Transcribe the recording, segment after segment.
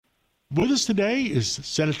With us today is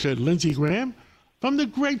Senator Lindsey Graham from the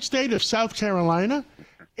great state of South Carolina,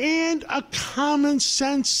 and a common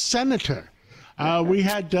sense senator. We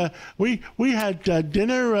had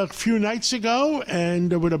dinner a few nights ago,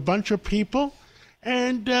 and with a bunch of people,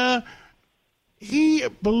 and he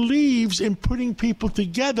believes in putting people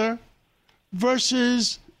together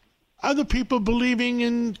versus other people believing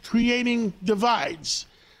in creating divides.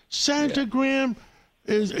 Senator Graham,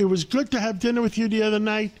 it was good to have dinner with you the other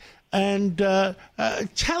night. And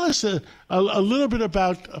tell us a little bit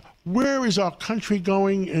about where is our country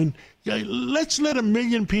going, and let's let 1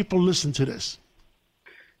 million people listen to this.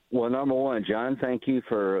 Well, number one, John, thank you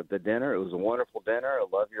for the dinner. It was a wonderful dinner. I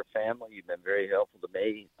love your family. You've been very helpful to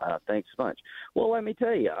me. Thanks so much. Well, let me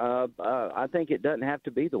tell you, I think it doesn't have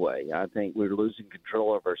to be the way. I think we're losing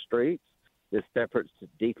control of our streets. This effort to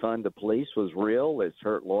defund the police was real. It's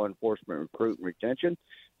hurt law enforcement recruit and retention.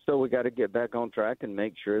 So we got to get back on track and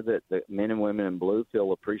make sure that the men and women in blue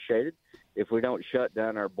feel appreciated. If we don't shut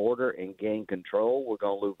down our border and gain control, we're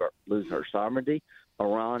going to lose our sovereignty.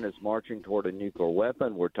 Iran is marching toward a nuclear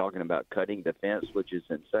weapon. We're talking about cutting defense, which is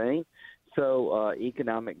insane. So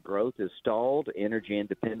economic growth is stalled. Energy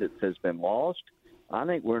independence has been lost. I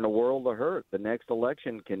think we're in a world of hurt. The next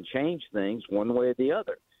election can change things one way or the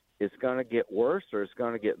other. It's going to get worse or it's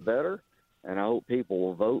going to get better, and I hope people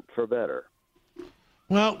will vote for better.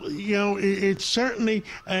 Well, it's certainly,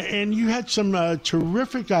 and you had some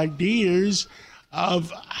terrific ideas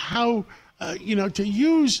of how, to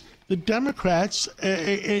use the Democrats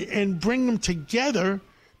and bring them together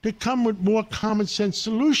to come with more common sense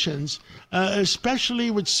solutions,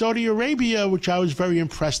 especially with Saudi Arabia, which I was very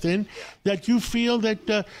impressed in, that you feel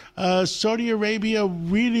that Saudi Arabia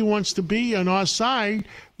really wants to be on our side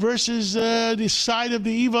versus the side of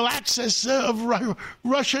the evil axis of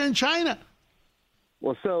Russia and China.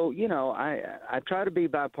 Well, so, I try to be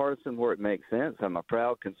bipartisan where it makes sense. I'm a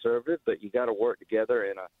proud conservative, but you got to work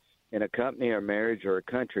together in a company or marriage or a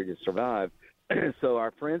country to survive. So our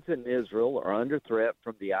friends in Israel are under threat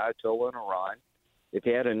from the Ayatollah in Iran. If he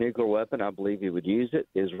had a nuclear weapon, I believe he would use it.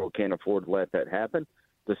 Israel can't afford to let that happen.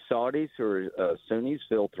 The Saudis, who are Sunnis,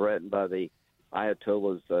 feel threatened by the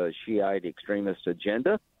Ayatollah's Shiite extremist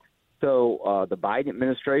agenda. So the Biden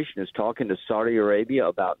administration is talking to Saudi Arabia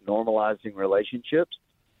about normalizing relationships.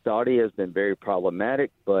 Saudi has been very problematic,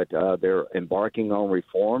 but they're embarking on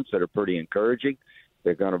reforms that are pretty encouraging.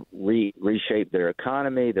 They're going to reshape their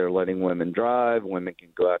economy. They're letting women drive. Women can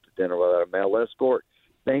go out to dinner without a male escort.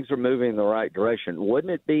 Things are moving in the right direction.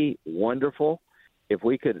 Wouldn't it be wonderful if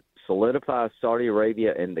we could solidify Saudi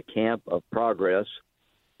Arabia in the camp of progress,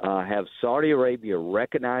 have Saudi Arabia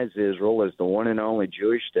recognize Israel as the one and only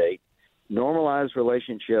Jewish state, normalize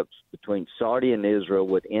relationships between Saudi and Israel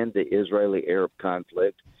would end the Israeli-Arab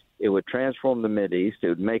conflict. It would transform the Mideast. It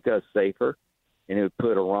would make us safer, and it would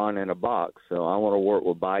put Iran in a box. So I want to work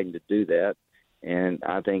with Biden to do that, and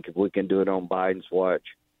I think if we can do it on Biden's watch,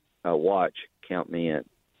 count me in.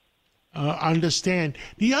 Understand.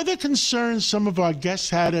 The other concern some of our guests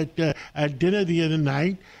had at dinner the other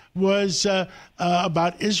night was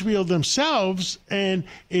about Israel themselves, and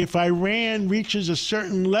if Iran reaches a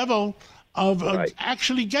certain level of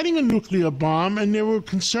actually getting a nuclear bomb, and they were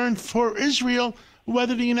concerned for Israel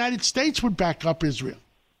whether the United States would back up Israel.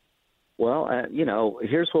 Well,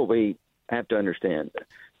 here's what we have to understand.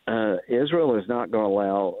 Israel is not going to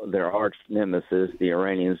allow their arch nemesis, the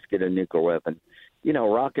Iranians, to get a nuclear weapon.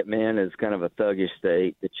 Rocket Man is kind of a thuggish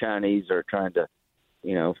state. The Chinese are trying to,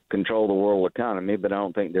 control the world economy, but I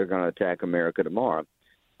don't think they're going to attack America tomorrow.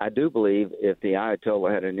 I do believe if the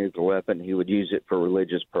Ayatollah had a nuclear weapon, he would use it for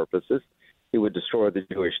religious purposes. He would destroy the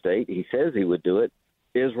Jewish state. He says he would do it.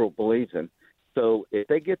 Israel believes him. So if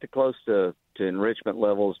they get to close to enrichment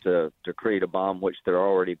levels to create a bomb, which they're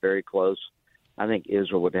already very close, I think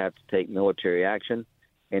Israel would have to take military action.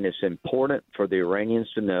 And it's important for the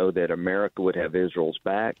Iranians to know that America would have Israel's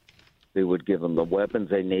back. We would give them the weapons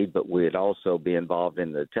they need, but we'd also be involved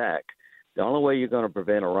in the attack. The only way you're going to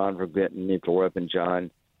prevent Iran from getting a nuclear weapon,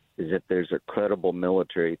 John, is if there's a credible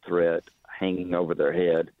military threat hanging over their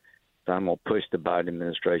head. So I'm going to push the Biden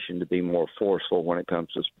administration to be more forceful when it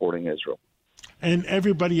comes to supporting Israel. And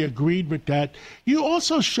everybody agreed with that. You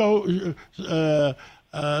also showed a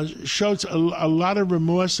lot of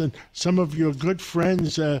remorse, and some of your good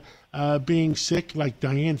friends being sick, like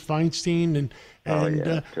Dianne Feinstein, and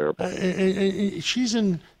she's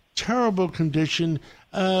in terrible condition.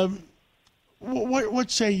 What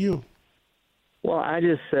say you? Well, I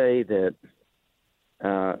just say that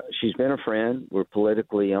she's been a friend. We're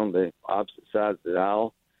politically on the opposite sides of the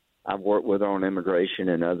aisle. I've worked with her on immigration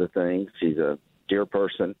and other things. She's a dear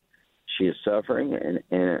person. she is suffering, and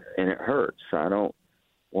it hurts. I don't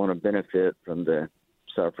want to benefit from the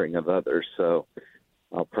suffering of others. So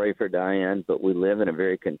I'll pray for Diane, but we live in a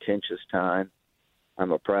very contentious time.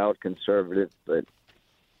 I'm a proud conservative, but,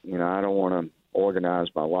 I don't want to organize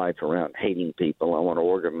my life around hating people. I want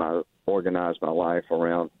to organize my life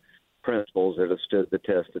around principles that have stood the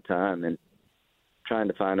test of time and trying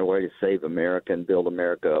to find a way to save America and build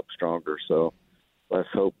America up stronger. So let's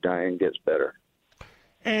hope Diane gets better.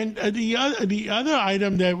 And the other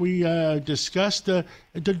item that we discussed, the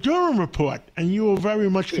Durham report, and you were very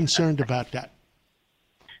much concerned about that.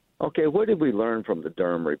 Okay, what did we learn from the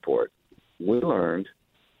Durham report? We learned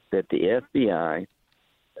that the FBI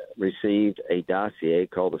received a dossier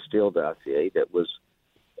called the Steele dossier that was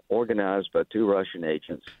organized by 2 Russian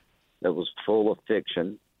agents, that was full of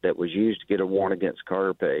fiction, that was used to get a warrant against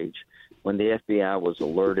Carter Page. When the FBI was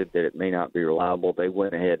alerted that it may not be reliable, they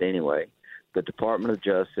went ahead anyway. The Department of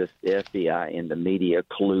Justice, the FBI, and the media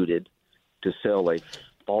colluded to sell a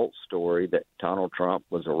false story that Donald Trump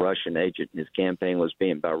was a Russian agent and his campaign was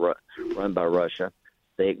being run by Russia.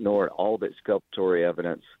 They ignored all the exculpatory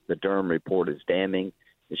evidence. The Durham report is damning.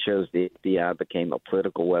 It shows the FBI became a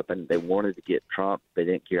political weapon. They wanted to get Trump. They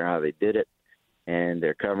didn't care how they did it. And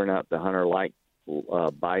they're covering up the Hunter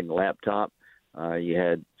Biden laptop. You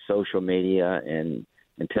had social media and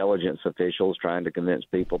intelligence officials trying to convince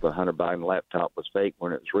people the Hunter Biden laptop was fake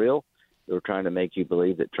when it was real. They were trying to make you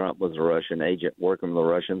believe that Trump was a Russian agent working with the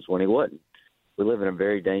Russians when he wasn't. We live in a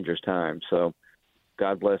very dangerous time. So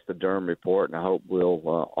God bless the Durham report, and I hope we'll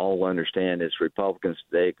all understand as Republicans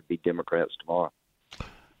today, it could be Democrats tomorrow.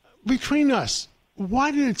 Between us,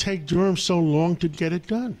 why did it take Durham so long to get it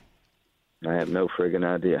done? I have no friggin'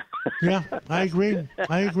 idea. Yeah, I agree.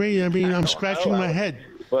 I mean, I'm scratching my head.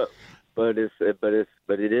 But it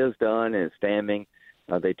is done, and it's damning.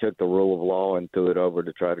 They took the rule of law and threw it over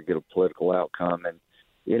to try to get a political outcome. And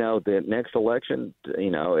the next election,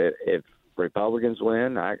 if Republicans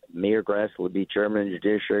win, me or Grassley will be chairman of the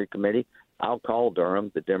Judiciary Committee. I'll call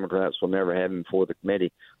Durham. The Democrats will never have him before the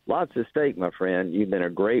committee. Lots at stake, my friend. You've been a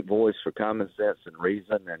great voice for common sense and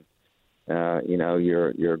reason, and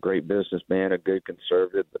you're a great businessman, a good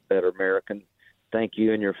conservative, a better American. Thank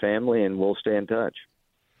you and your family, and we'll stay in touch.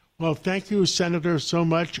 Well, thank you, Senator, so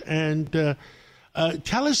much. And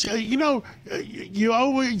tell us, you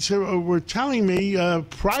always were telling me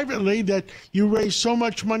privately that you raised so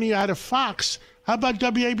much money out of Fox. How about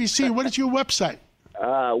WABC? What is your website?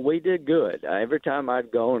 We did good. Every time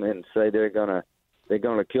I'd go and say they're gonna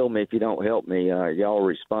kill me if you don't help me, y'all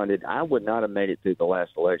responded. I would not have made it through the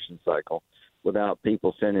last election cycle without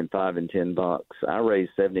people sending $5 and $10. I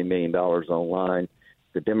raised $70 million online.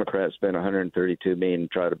 The Democrats spent $132 million to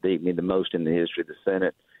try to beat me, the most in the history of the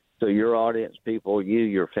Senate. So your audience, people,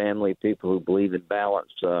 your family, people who believe in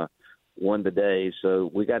balance, won the day. So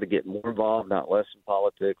we got to get more involved, not less in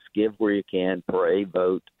politics. Give where you can, pray,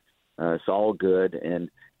 vote. It's all good, and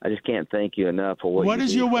I just can't thank you enough for what you do. What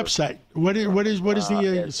is your website? What is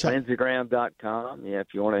the site? LindseyGraham.com. Yeah,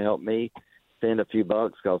 if you want to help me, send a few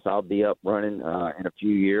bucks because I'll be up running in a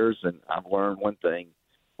few years, and I've learned one thing.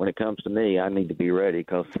 When it comes to me, I need to be ready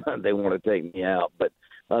because they want to take me out. But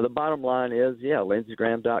the bottom line is,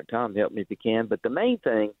 LindseyGraham.com. Help me if you can. But the main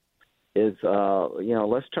thing is,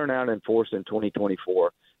 let's turn out and enforce in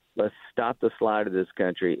 2024. Let's stop the slide of this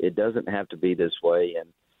country. It doesn't have to be this way.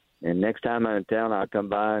 And next time I'm in town, I'll come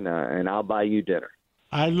by and I'll buy you dinner.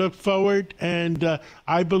 I look forward, and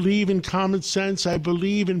I believe in common sense. I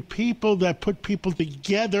believe in people that put people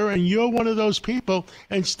together, and you're one of those people.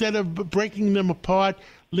 Instead of breaking them apart,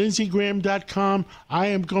 LindseyGraham.com. I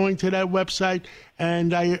am going to that website,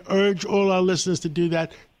 and I urge all our listeners to do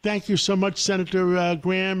that. Thank you so much, Senator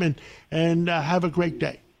Graham, and have a great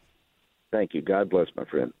day. Thank you. God bless, my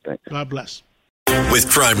friend. Thanks. God bless. With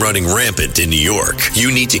crime running rampant in New York,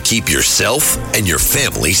 you need to keep yourself and your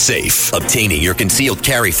family safe. Obtaining your concealed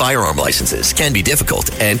carry firearm licenses can be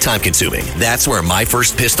difficult and time-consuming. That's where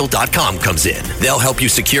MyFirstPistol.com comes in. They'll help you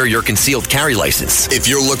secure your concealed carry license. If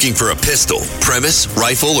you're looking for a pistol, premise,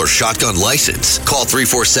 rifle, or shotgun license, call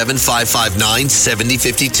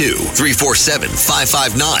 347-559-7052.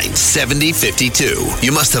 347-559-7052.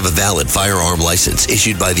 You must have a valid firearm license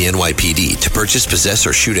issued by the NYPD to purchase, possess,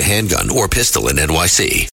 or shoot a handgun or pistol in NYC.